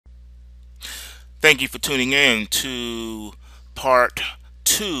Thank you for tuning in to part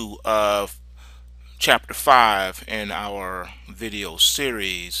 2 of chapter 5 in our video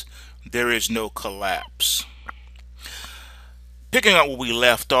series, There Is No Collapse. Picking up where we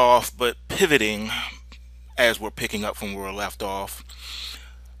left off, but pivoting as we're picking up from where we left off,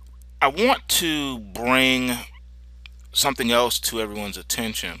 I want to bring something else to everyone's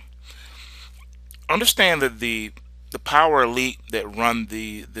attention. Understand that the power elite that run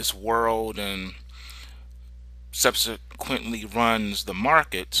this world and subsequently runs the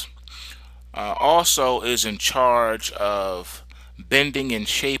markets also is in charge of bending and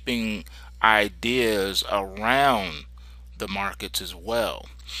shaping ideas around the markets as well.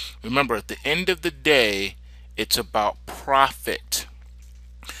 Remember, at the end of the day, it's about profit.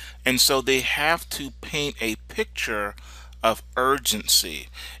 And so they have to paint a picture of urgency.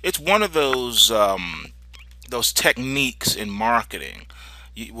 It's one of those techniques in marketing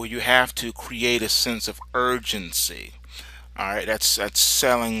where you have to create a sense of urgency. All right, that's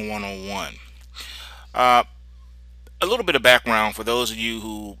selling 101. Uh, a little bit of background for those of you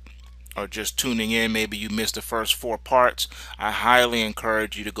who are just tuning in. Maybe you missed the first 4 parts. I highly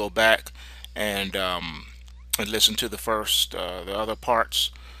encourage you to go back and listen to the other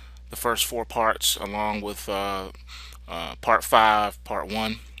parts, the first 4 parts, along with part 5, part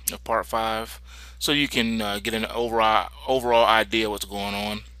 1 of part 5, so you can get an overall idea what's going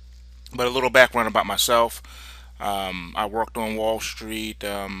on. But a little background about myself. I worked on Wall Street.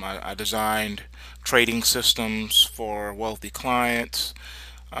 I designed trading systems for wealthy clients,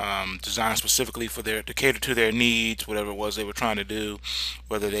 designed specifically for to cater to their needs, whatever it was they were trying to do,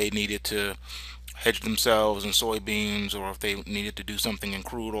 whether they needed to hedge themselves in soybeans or if they needed to do something in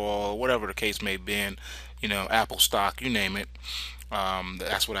crude oil, whatever the case may have been, Apple stock, you name it.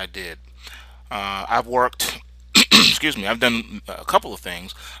 That's what I did. I've worked, excuse me, I've done a couple of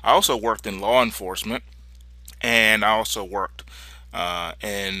things. I also worked in law enforcement, and I also worked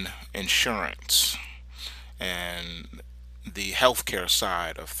in insurance and the healthcare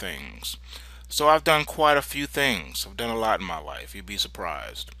side of things. So I've done quite a few things. I've done a lot in my life. You'd be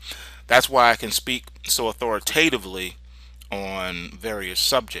surprised. That's why I can speak so authoritatively on various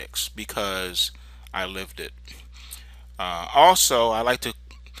subjects, because I lived it. Also, I like to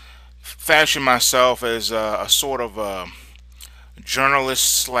fashion myself as a sort of a journalist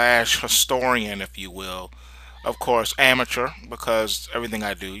slash historian, if you will. Of course, amateur, because everything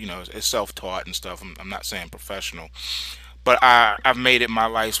I do, is self-taught and stuff. I'm not saying professional, but I've made it my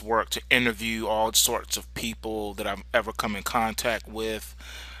life's work to interview all sorts of people that I've ever come in contact with.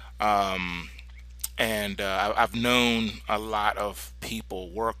 Um, and I've known a lot of people,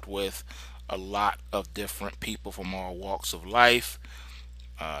 worked with a lot of different people from all walks of life,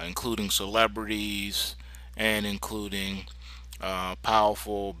 including celebrities and including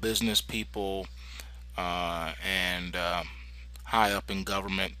powerful business people and high up in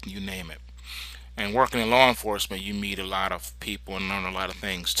government, you name it. And working in law enforcement, you meet a lot of people and learn a lot of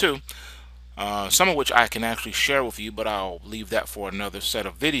things too. Some of which I can actually share with you, but I'll leave that for another set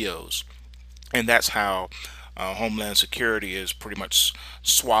of videos. And that's how Homeland Security is pretty much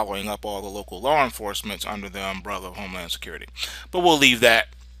swallowing up all the local law enforcement under the umbrella of Homeland Security. But we'll leave that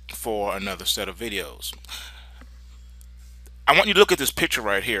for another set of videos. I want you to look at this picture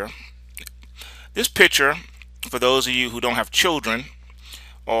right here. This picture, for those of you who don't have children,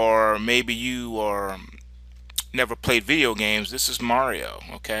 or maybe you are never played video games, this is Mario,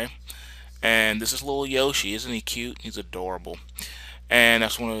 okay? And this is little Yoshi. Isn't he cute? He's adorable. And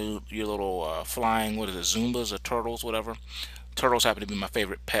that's one of your little flying, what is it, Zumbas or turtles, whatever. Turtles happen to be my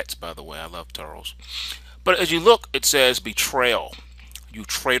favorite pets, by the way. I love turtles. But as you look, it says betrayal. You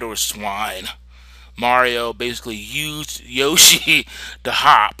traitorous swine. Mario basically used Yoshi to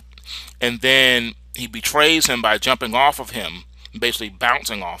hop, and then he betrays him by jumping off of him, basically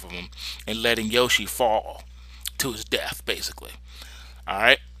bouncing off of him, and letting Yoshi fall to his death, basically.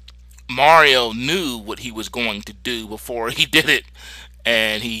 Alright? Mario knew what he was going to do before he did it,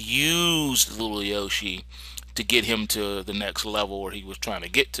 and he used little Yoshi to get him to the next level where he was trying to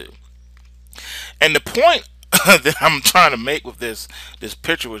get to. And the point that I'm trying to make with this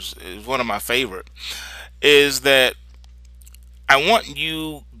picture, which is one of my favorite, is that I want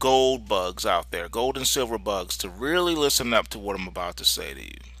you gold bugs out there, gold and silver bugs, to really listen up to what I'm about to say to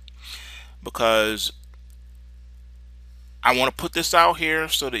you, because I want to put this out here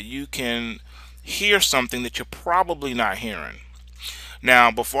so that you can hear something that you're probably not hearing.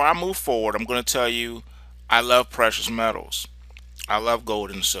 Now, before I move forward, I'm going to tell you I love precious metals. I love gold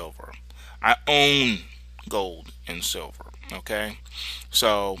and silver. I own gold and silver, okay?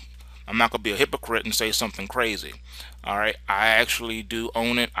 So I'm not going to be a hypocrite and say something crazy. All right, I actually do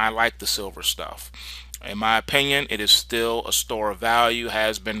own it. I like the silver stuff. In my opinion, it is still a store of value,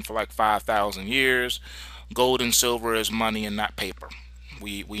 has been for like 5,000 years. Gold and silver is money and not paper.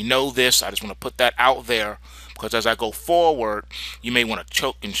 We know this. I just want to put that out there because as I go forward, you may want to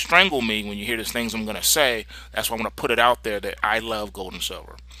choke and strangle me when you hear the things I'm going to say. That's why I want to put it out there that I love gold and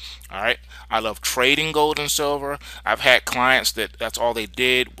silver. All right, I love trading gold and silver. I've had clients that that's all they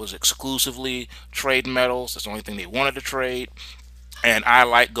did was exclusively trade metals. That's the only thing they wanted to trade, and I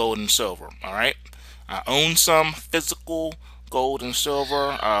like gold and silver. All right, I own some physical gold and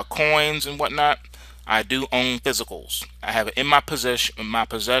silver coins and whatnot. I do own physicals. I have it in my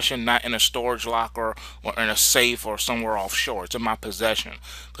possession, not in a storage locker or in a safe or somewhere offshore. It's in my possession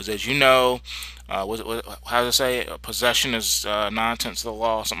because, as you know, how does it say? Possession is nine-tenths of the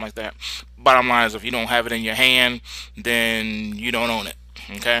law, something like that. Bottom line is, if you don't have it in your hand, then you don't own it.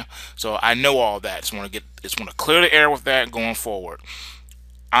 Okay, so I know all that. Just want to clear the air with that going forward.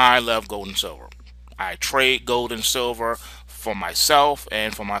 I love gold and silver. I trade gold and silver for myself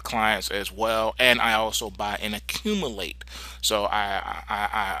and for my clients as well, and I also buy and accumulate. So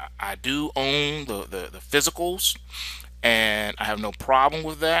I do own the physicals, and I have no problem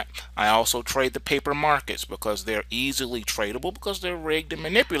with that. I also trade the paper markets because they're easily tradable because they're rigged and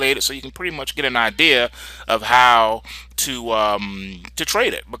manipulated, so you can pretty much get an idea of how to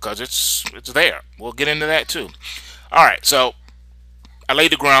trade it because it's there. We'll get into that too. All right, so I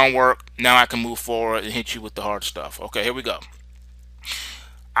laid the groundwork. Now I can move forward and hit you with the hard stuff. Okay, here we go.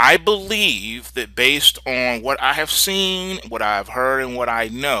 I believe that based on what I have seen, what I've heard, and what I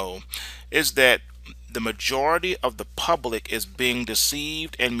know, is that the majority of the public is being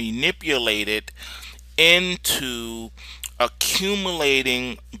deceived and manipulated into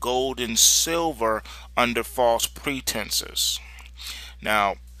accumulating gold and silver under false pretenses.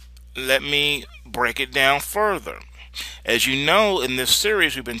 Now, let me break it down further. As you know, in this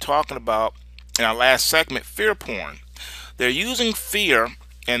series, we've been talking about, in our last segment, fear porn. They're using fear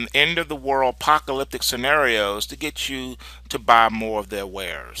and end of the world apocalyptic scenarios to get you to buy more of their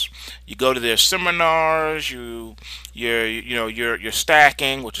wares. You go to their seminars, you're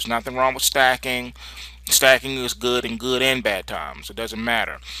stacking, which is nothing wrong with stacking. Stacking is good in good and bad times. It doesn't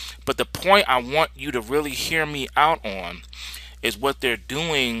matter. But the point I want you to really hear me out on is what they're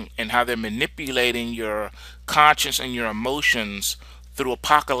doing and how they're manipulating your conscience and your emotions through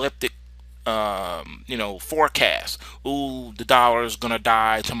apocalyptic forecast. Ooh, the dollar is gonna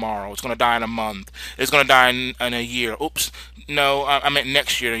die tomorrow. It's gonna die in a month. It's gonna die in a year. Oops, no, I meant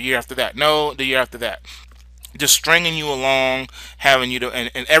next year, the year after that. No, the year after that. Just stringing you along, having you to,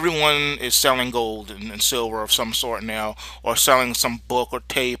 and everyone is selling gold and silver of some sort now, or selling some book or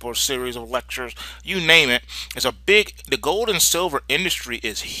tape or series of lectures, you name it. The gold and silver industry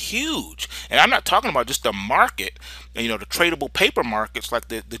is huge, and I'm not talking about just the market, the tradable paper markets like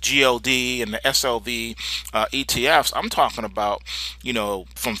the GLD and the SLV ETFs. I'm talking about,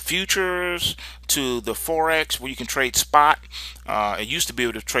 from futures to the forex where you can trade spot. It used to be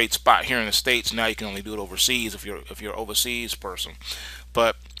able to trade spot here in the States. Now you can only do it overseas if you're overseas person.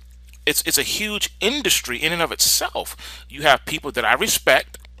 But it's a huge industry in and of itself. You have people that I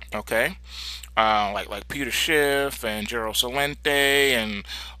respect, okay, like Peter Schiff and Gerald Salente and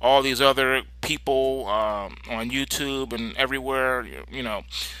all these other people on YouTube and everywhere.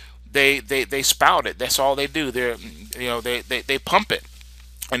 They spout it. That's all they do. They pump it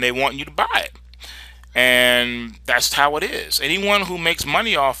and they want you to buy it. And that's how it is. Anyone who makes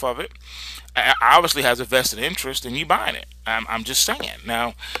money off of it obviously has a vested interest in you buying it. I'm just saying.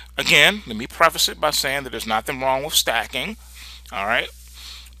 Now, again, let me preface it by saying that there's nothing wrong with stacking, all right?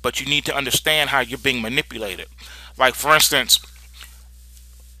 But you need to understand how you're being manipulated. Like, for instance,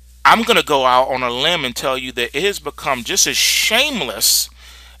 I'm going to go out on a limb and tell you that it has become just as shameless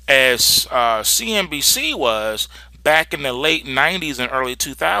as CNBC was back in the late 90s and early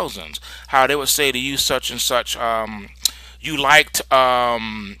 2000s, how they would say to you such and such, you liked,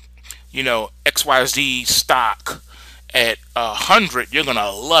 XYZ stock at 100, you're going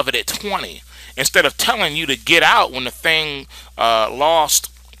to love it at 20. Instead of telling you to get out when the thing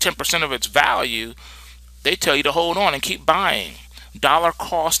lost 10% of its value, they tell you to hold on and keep buying. Dollar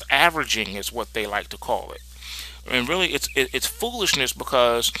cost averaging is what they like to call it. And really, it's foolishness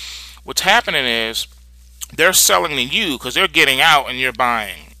because what's happening is they're selling to you because they're getting out and you're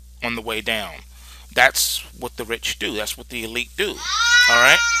buying on the way down. That's what the rich do. That's what the elite do. All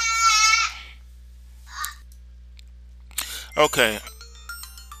right? Okay.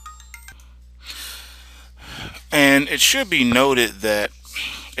 And it should be noted that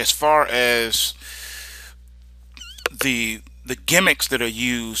as far as the gimmicks that are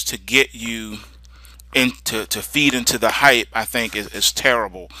used to get you to feed into the hype, I think is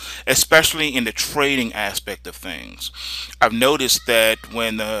terrible, especially in the trading aspect of things. I've noticed that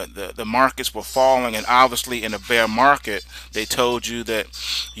when the markets were falling, and obviously in a bear market, they told you that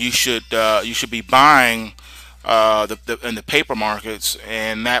you should be buying in the paper markets,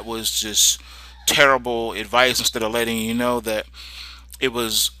 and that was just terrible advice instead of letting you know that it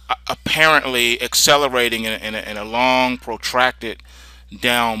was apparently accelerating in a long, protracted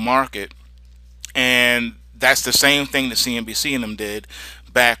down market. And that's the same thing that CNBC and them did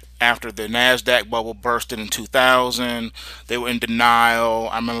back after the NASDAQ bubble bursted in 2000. They were in denial.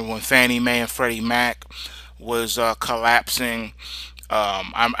 I remember when Fannie Mae and Freddie Mac was collapsing.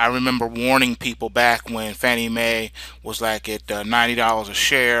 I remember warning people back when Fannie Mae was like at $90 a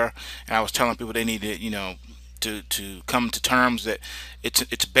share, and I was telling people they needed, to come to terms that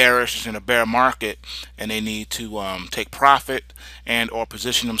it's bearish, it's in a bear market, and they need to take profit and or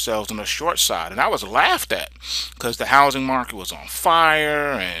position themselves on the short side. And I was laughed at because the housing market was on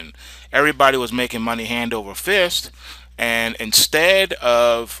fire and everybody was making money hand over fist. And instead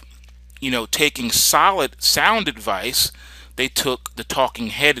of taking solid sound advice, they took the talking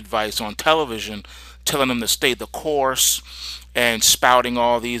head advice on television, telling them to stay the course and spouting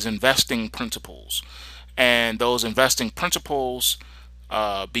all these investing principles. And those investing principles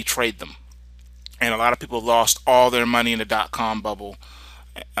betrayed them. And a lot of people lost all their money in the dot-com bubble.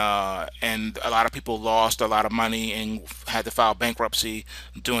 And a lot of people lost a lot of money and had to file bankruptcy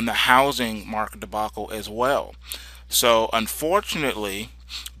during the housing market debacle as well. So unfortunately,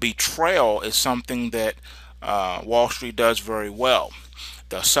 betrayal is something that Wall Street does very well.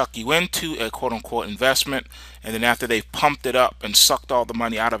 They'll suck you into a quote-unquote investment, and then after they've pumped it up and sucked all the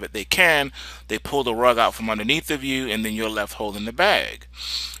money out of it they pull the rug out from underneath of you, and then you're left holding the bag.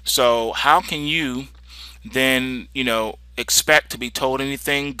 So how can you then, expect to be told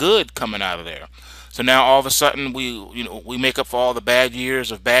anything good coming out of there? So now all of a sudden we make up for all the bad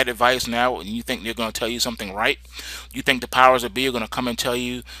years of bad advice now, and you think they're going to tell you something right? You think the powers that be are going to come and tell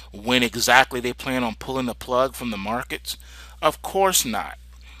you when exactly they plan on pulling the plug from the markets? Of course not.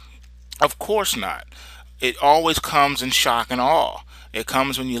 Of course not. It always comes in shock and awe. It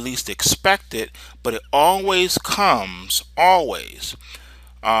comes when you least expect it, but it always comes, always,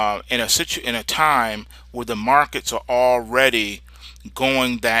 in a time where the markets are already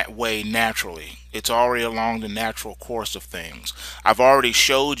going that way naturally. It's already along the natural course of things. I've already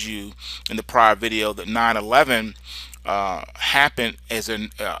showed you in the prior video that 9/11 happened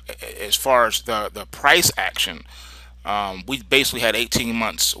as far as the price action. We basically had 18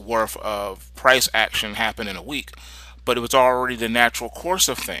 months worth of price action happen in a week, but it was already the natural course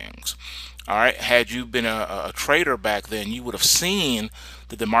of things. All right, had you been a trader back then, you would have seen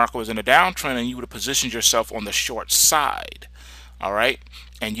that the market was in a downtrend, and you would have positioned yourself on the short side. All right,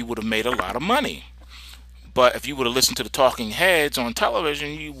 and you would have made a lot of money. But if you would have listened to the talking heads on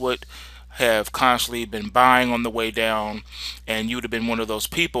television, you would have constantly been buying on the way down, and you would have been one of those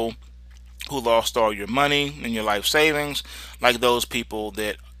people who lost all your money and your life savings, like those people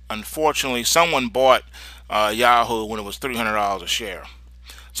that unfortunately someone bought Yahoo when it was $300 a share.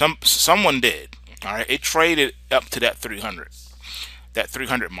 Someone did. All right, it traded up to that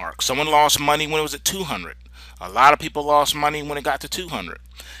 300 mark. Someone lost money when it was at 200. A lot of people lost money when it got to 200.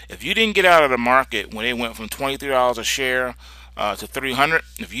 If you didn't get out of the market when it went from $23 a share to 300,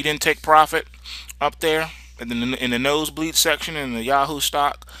 if you didn't take profit up there in the nosebleed section in the Yahoo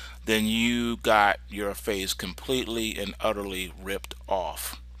stock, then you got your face completely and utterly ripped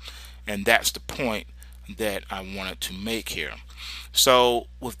off. And that's the point that I wanted to make here. So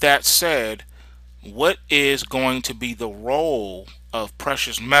with that said, what is going to be the role of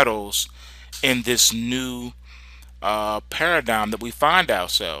precious metals in this new paradigm that we find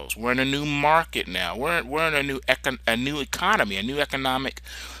ourselves? We're in a new market now. We're in a new economy, a new economic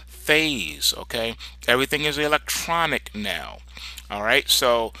phase. Okay, everything is electronic now. All right,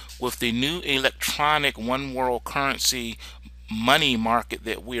 so with the new electronic one world currency money market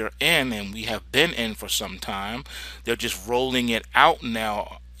that we are in, and we have been in for some time, they're just rolling it out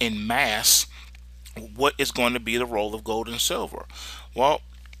now in mass. What is going to be the role of gold and silver? Well,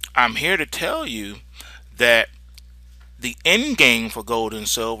 I'm here to tell you that the end game for gold and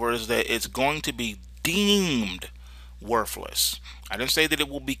silver is that it's going to be deemed worthless. I didn't say that it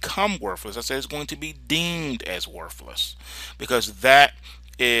will become worthless. I said it's going to be deemed as worthless, because that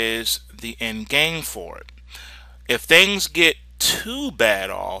is the end game for it. If things get too bad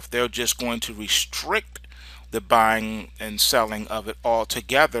off, they're just going to restrict the buying and selling of it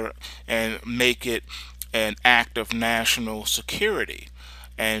altogether and make it an act of national security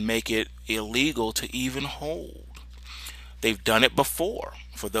and make it illegal to even hold. They've done it before.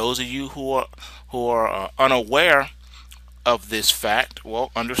 For those of you who are unaware of this fact, well,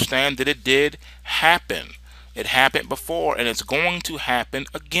 understand that it did happen. It happened before, and it's going to happen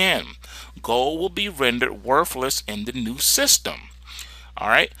again. Gold will be rendered worthless in the new system. All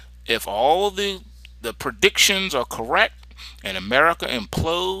right. If all the predictions are correct and America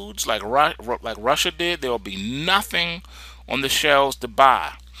implodes like Russia did, there will be nothing on the shelves to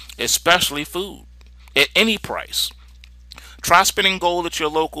buy, especially food, at any price. Try spending gold at your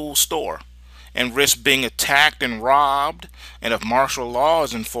local store and risk being attacked and robbed, and if martial law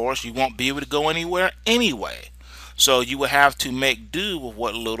is enforced, you won't be able to go anywhere anyway. So you will have to make do with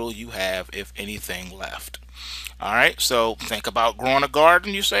what little you have, if anything, left. All right, so think about growing a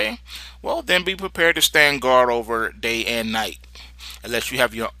garden, you say? Well, then be prepared to stand guard over day and night, unless you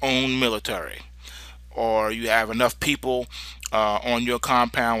have your own military or you have enough people on your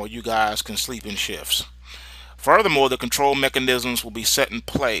compound where you guys can sleep in shifts. Furthermore, the control mechanisms will be set in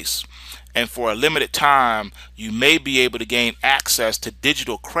place, and for a limited time, you may be able to gain access to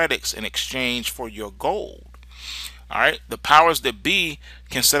digital credits in exchange for your gold. All right, the powers that be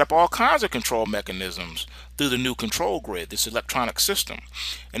can set up all kinds of control mechanisms through the new control grid, this electronic system.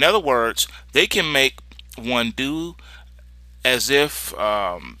 In other words, they can make one do as if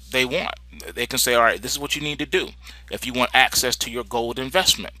they want. They can say, all right, this is what you need to do if you want access to your gold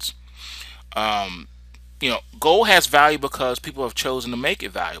investments. Gold has value because people have chosen to make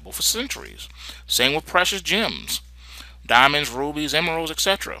it valuable for centuries. Same with precious gems, diamonds, rubies, emeralds,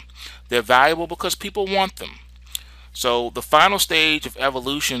 etc. They're valuable because people want them. So the final stage of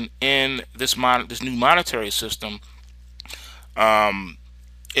evolution in this new monetary system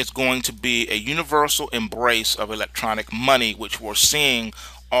is going to be a universal embrace of electronic money, which we're seeing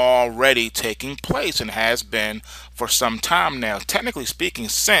already taking place and has been for some time now, technically speaking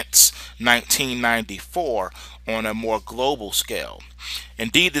since 1994 on a more global scale.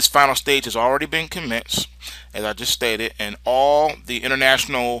 Indeed, this final stage has already been commenced, as I just stated, and all the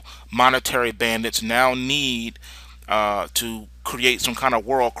international monetary bandits now need to create some kind of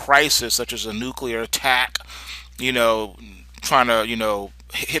world crisis, such as a nuclear attack, trying to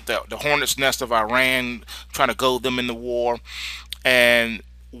hit the hornet's nest of Iran, trying to goad them into war, and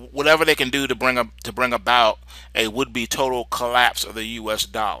whatever they can do to bring about a would-be total collapse of the U.S.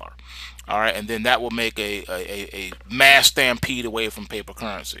 dollar. All right, and then that will make a mass stampede away from paper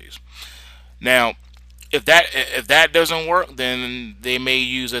currencies. Now, if that doesn't work, then they may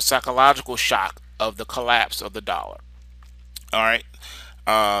use a psychological shock of the collapse of the dollar. All right,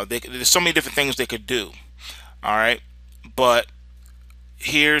 there's so many different things they could do. All right, but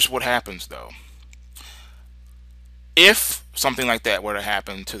here's what happens though. If something like that were to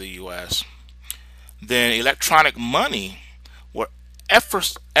happen to the U.S., then electronic money will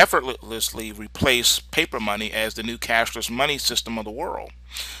effortlessly replace paper money as the new cashless money system of the world.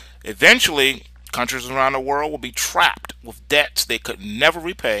 Eventually, countries around the world will be trapped with debts they could never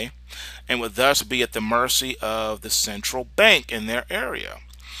repay and would thus be at the mercy of the central bank in their area.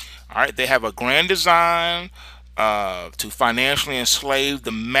 All right, they have a grand design to financially enslave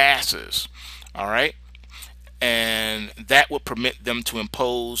the masses. All right, and that would permit them to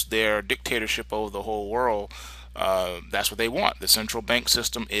impose their dictatorship over the whole world. That's what they want. The central bank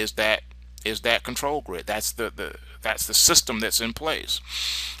system is that control grid. That's the system that's in place.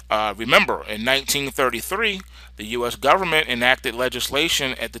 Remember, in 1933, the U.S. government enacted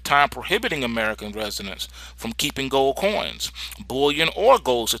legislation at the time prohibiting American residents from keeping gold coins, bullion, or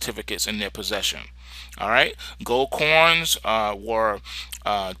gold certificates in their possession. All right, gold coins were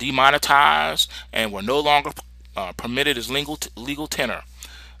demonetized and were no longer permitted as legal tender,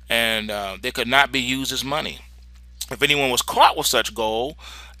 and they could not be used as money. If anyone was caught with such gold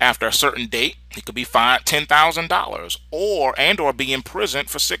after a certain date, he could be fined $10,000 or be imprisoned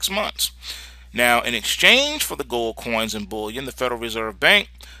for 6 months. Now, in exchange for the gold coins and bullion, the Federal Reserve Bank,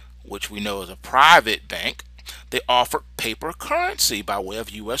 which we know is a private bank, they offered paper currency by way of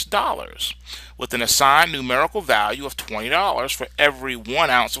U.S. dollars with an assigned numerical value of $20 for every 1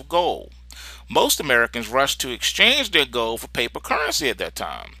 ounce of gold. Most Americans rushed to exchange their gold for paper currency at that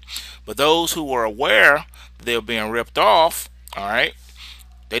time. But those who were aware that they were being ripped off, all right,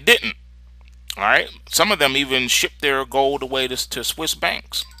 they didn't. All right, some of them even shipped their gold away to Swiss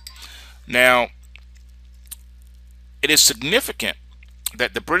banks. Now, it is significant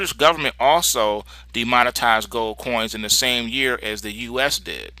that the British government also demonetized gold coins in the same year as the U.S.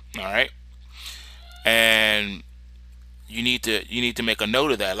 did. All right, and you need to make a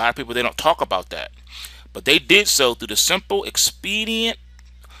note of that. A lot of people, they don't talk about that, but they did so through the simple expedient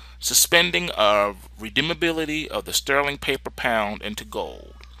suspending of redeemability of the sterling paper pound into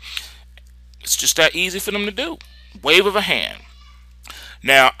gold. It's just that easy for them to do. Wave of a hand.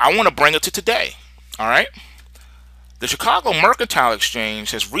 Now, I want to bring it to today. All right. The Chicago Mercantile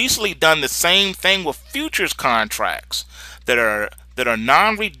Exchange has recently done the same thing with futures contracts that are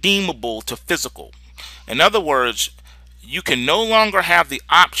non-redeemable to physical. In other words, you can no longer have the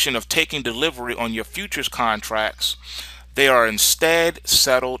option of taking delivery on your futures contracts. They are instead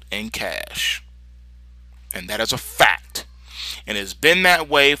settled in cash. And that is a fact. And it's been that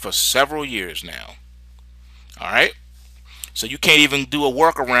way for several years now. All right? So you can't even do a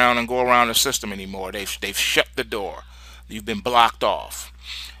workaround and go around the system anymore. They've shut the door. You've been blocked off.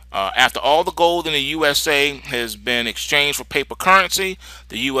 After all the gold in the USA has been exchanged for paper currency,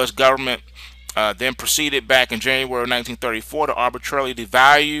 the U.S. government then proceeded back in January 1934 to arbitrarily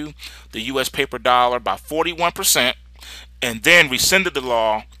devalue the U.S. paper dollar by 41%, and then rescinded the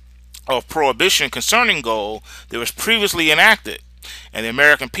law of prohibition concerning gold that was previously enacted. And the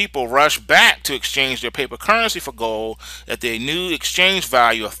American people rushed back to exchange their paper currency for gold at the new exchange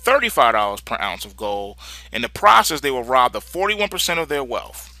value of $35 per ounce of gold. In the process, they were robbed of 41% of their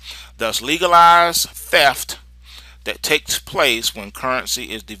wealth. Thus, legalized theft that takes place when currency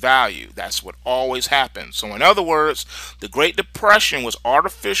is devalued. That's what always happens. So in other words, the Great Depression was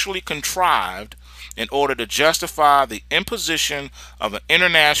artificially contrived in order to justify the imposition of an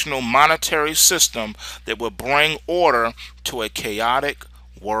international monetary system that would bring order to a chaotic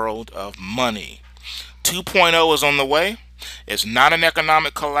world of money. 2.0 is on the way. It's not an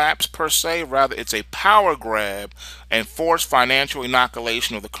economic collapse per se, rather it's a power grab and forced financial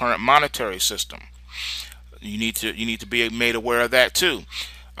inoculation of the current monetary system. You need to be made aware of that too.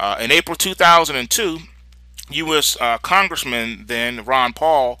 In April 2002, U.S. Congressman then Ron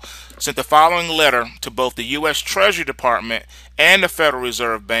Paul sent the following letter to both the U.S. Treasury Department and the Federal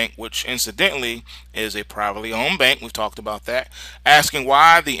Reserve Bank, which incidentally is a privately owned bank. We've talked about that, asking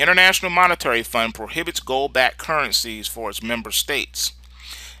why the International Monetary Fund prohibits gold-backed currencies for its member states.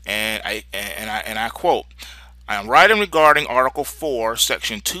 And I quote, I am writing regarding Article 4,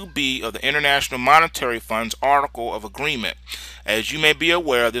 Section 2B of the International Monetary Fund's Article of Agreement. As you may be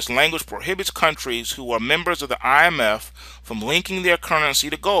aware, this language prohibits countries who are members of the IMF from linking their currency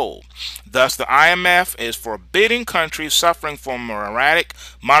to gold. Thus, the IMF is forbidding countries suffering from erratic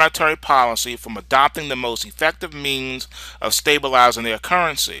monetary policy from adopting the most effective means of stabilizing their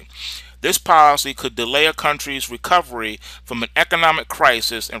currency. This policy could delay a country's recovery from an economic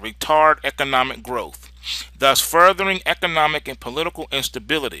crisis and retard economic growth, thus furthering economic and political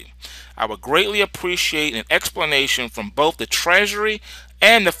instability. I would greatly appreciate an explanation from both the Treasury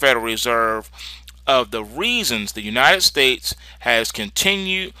and the Federal Reserve of the reasons the United States has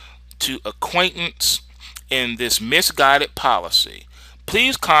continued to acquiesce in this misguided policy.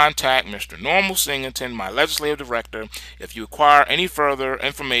 Please contact Mr. Normal Singleton, my legislative director, if you require any further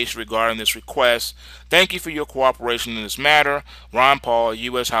information regarding this request. Thank you for your cooperation in this matter. Ron Paul,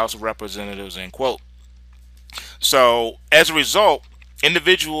 U.S. House of Representatives, end quote. So, as a result,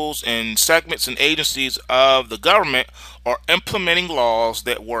 individuals and segments and agencies of the government are implementing laws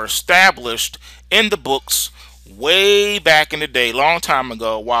that were established in the books way back in the day, long time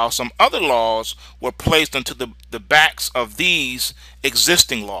ago, while some other laws were placed into the backs of these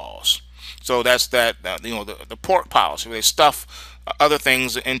existing laws. So that's the pork policy, where they stuff other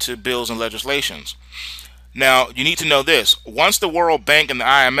things into bills and legislations. Now, you need to know this. Once the World Bank and the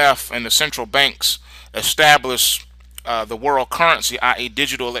IMF and the central banks establish the world currency, i.e.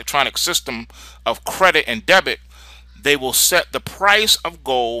 digital electronic system of credit and debit, they will set the price of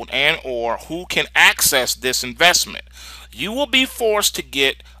gold and or who can access this investment. You will be forced to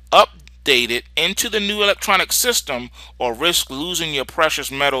get updated into the new electronic system or risk losing your precious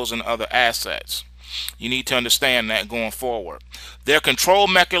metals and other assets. You need to understand that going forward. Their control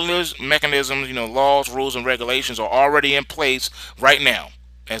mechanisms, laws, rules, and regulations are already in place right now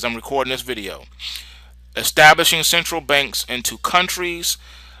as I'm recording this video. Establishing central banks into countries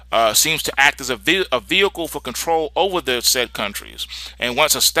seems to act as a vehicle for control over the said countries. And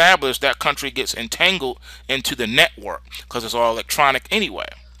once established, that country gets entangled into the network because it's all electronic anyway.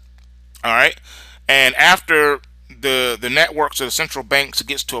 All right. And after the networks of the central banks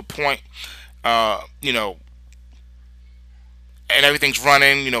gets to a point, and everything's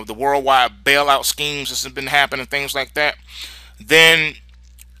running, the worldwide bailout schemes that have been happening, things like that, then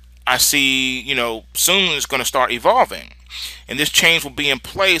I see, soon it's going to start evolving. And this change will be in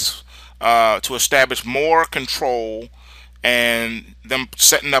place to establish more control and them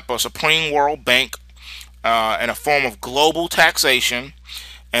setting up a supreme world bank and a form of global taxation.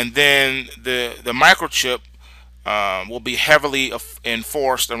 And then the microchip will be heavily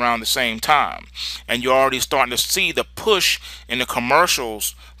enforced around the same time. And you're already starting to see the push in the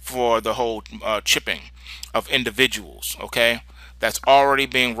commercials for the whole chipping of individuals, okay? That's already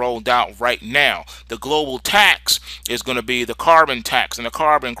being rolled out right now. The global tax is going to be the carbon tax and the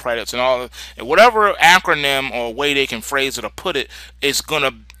carbon credits and all, and whatever acronym or way they can phrase it or put it, it's going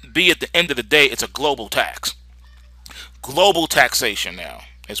to be, at the end of the day, it's a global tax. Global taxation now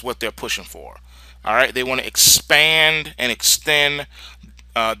is what they're pushing for. All right, they want to expand and extend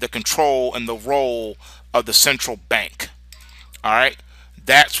the control and the role of the central bank. All right,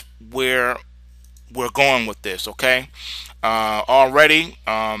 that's where we're going with this. Okay, already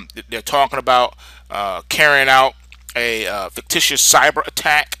they're talking about carrying out a fictitious cyber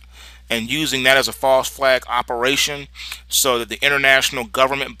attack and using that as a false flag operation so that the international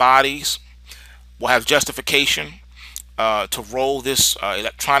government bodies will have justification to roll this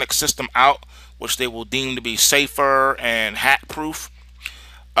electronic system out, which they will deem to be safer and hack proof.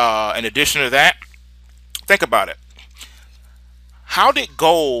 In addition to that, think about it. How did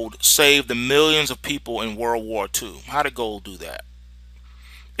gold save the millions of people in World War II? How did gold do that?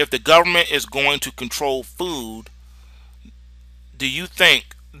 If the government is going to control food, do you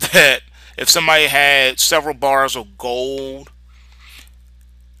think that if somebody had several bars of gold,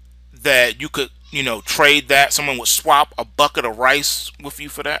 that you could, trade that? Someone would swap a bucket of rice with you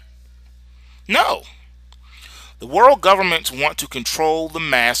for that? No. The world governments want to control the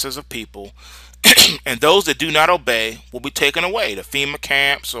masses of people, and those that do not obey will be taken away to FEMA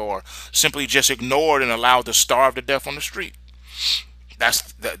camps or simply just ignored and allowed to starve to death on the street. That's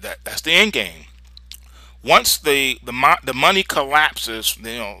the end game. Once the money collapses,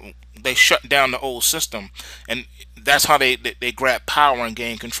 they shut down the old system, and that's how they grab power and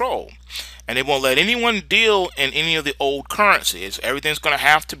gain control. And they won't let anyone deal in any of the old currencies. Everything's going to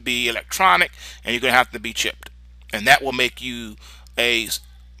have to be electronic, and you're going to have to be chipped, and that will make you a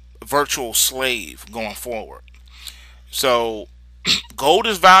virtual slave going forward. So gold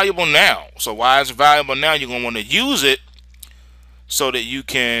is valuable now. So why is it valuable now? You're going to want to use it so that you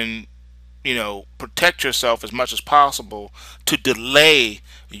can, protect yourself as much as possible to delay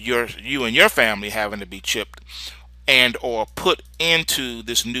you and your family having to be chipped and or put into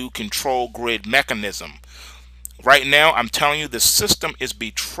this new control grid mechanism. Right now, I'm telling you, the system is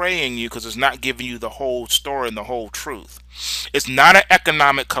betraying you because it's not giving you the whole story and the whole truth. It's not an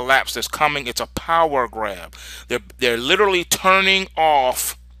economic collapse that's coming. It's a power grab. They're literally turning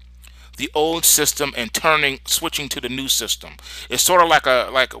off the old system and switching to the new system. It's sort of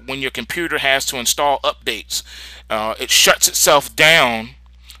like when your computer has to install updates. It shuts itself down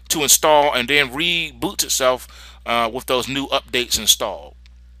to install and then reboots itself with those new updates installed.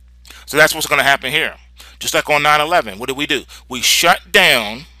 So that's what's going to happen here. Just like on 9/11, what did we do? We shut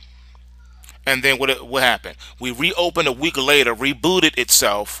down, and then what happened? We reopened a week later, rebooted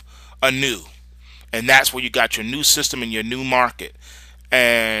itself anew, and that's where you got your new system and your new market.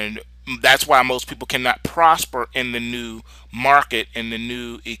 And that's why most people cannot prosper in the new market, in the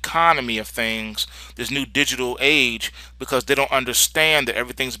new economy of things, this new digital age, because they don't understand that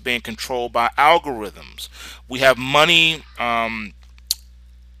everything's being controlled by algorithms. We have money.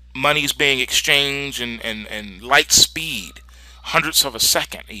 Money's being exchanged in light speed, hundredths of a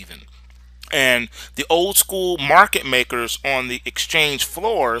second even. And the old school market makers on the exchange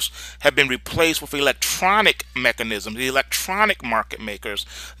floors have been replaced with electronic mechanisms, the electronic market makers.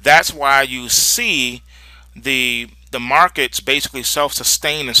 That's why you see the markets basically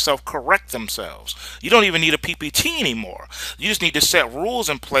self-sustain and self-correct themselves. You don't even need a PPT anymore. You just need to set rules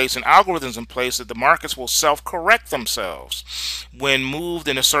in place and algorithms in place that the markets will self-correct themselves when moved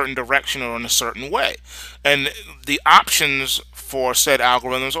in a certain direction or in a certain way. And the options for said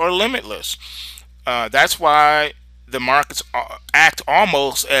algorithms are limitless. That's why the markets act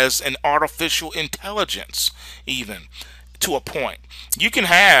almost as an artificial intelligence, even to a point. You can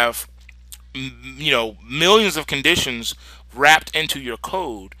have millions of conditions wrapped into your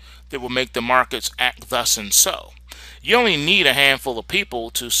code that will make the markets act thus and so. You only need a handful of people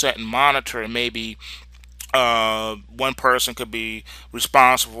to set and monitor, and maybe one person could be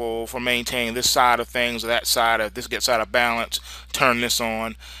responsible for maintaining this side of things or that side of this, gets out of balance, turn this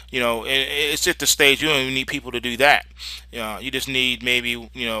on. It's at the stage you don't even need people to do that. You just need maybe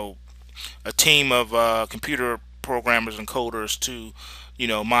a team of computer programmers and coders to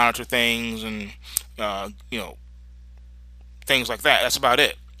monitor things and things like that. That's about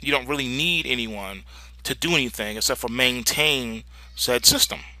it. You don't really need anyone to do anything except for maintain said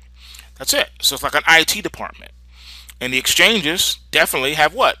system. That's it. So it's like an IT department. And the exchanges definitely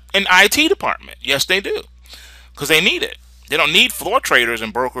have what? An IT department. Yes, they do. Because they need it. They don't need floor traders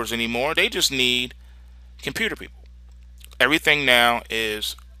and brokers anymore. They just need computer people. Everything now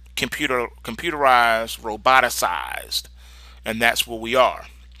is computerized, roboticized. And that's where we are.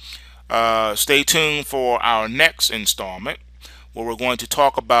 Stay tuned for our next installment, where we're going to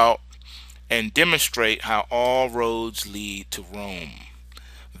talk about and demonstrate how all roads lead to Rome.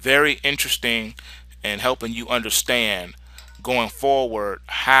 Very interesting, and helping you understand going forward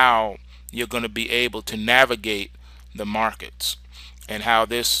how you're going to be able to navigate the markets and how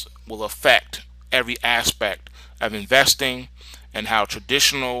this will affect every aspect of investing, and how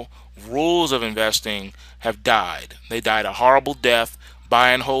traditional rules of investing have died. They died a horrible death.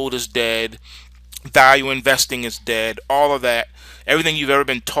 Buy and hold is dead. Value investing is dead. All of that, everything you've ever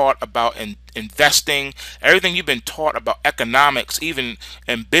been taught about in investing, everything you've been taught about economics, even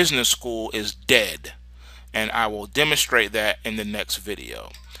in business school, is dead. And I will demonstrate that in the next video.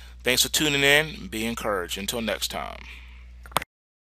 Thanks for tuning in. Be encouraged. Until next time.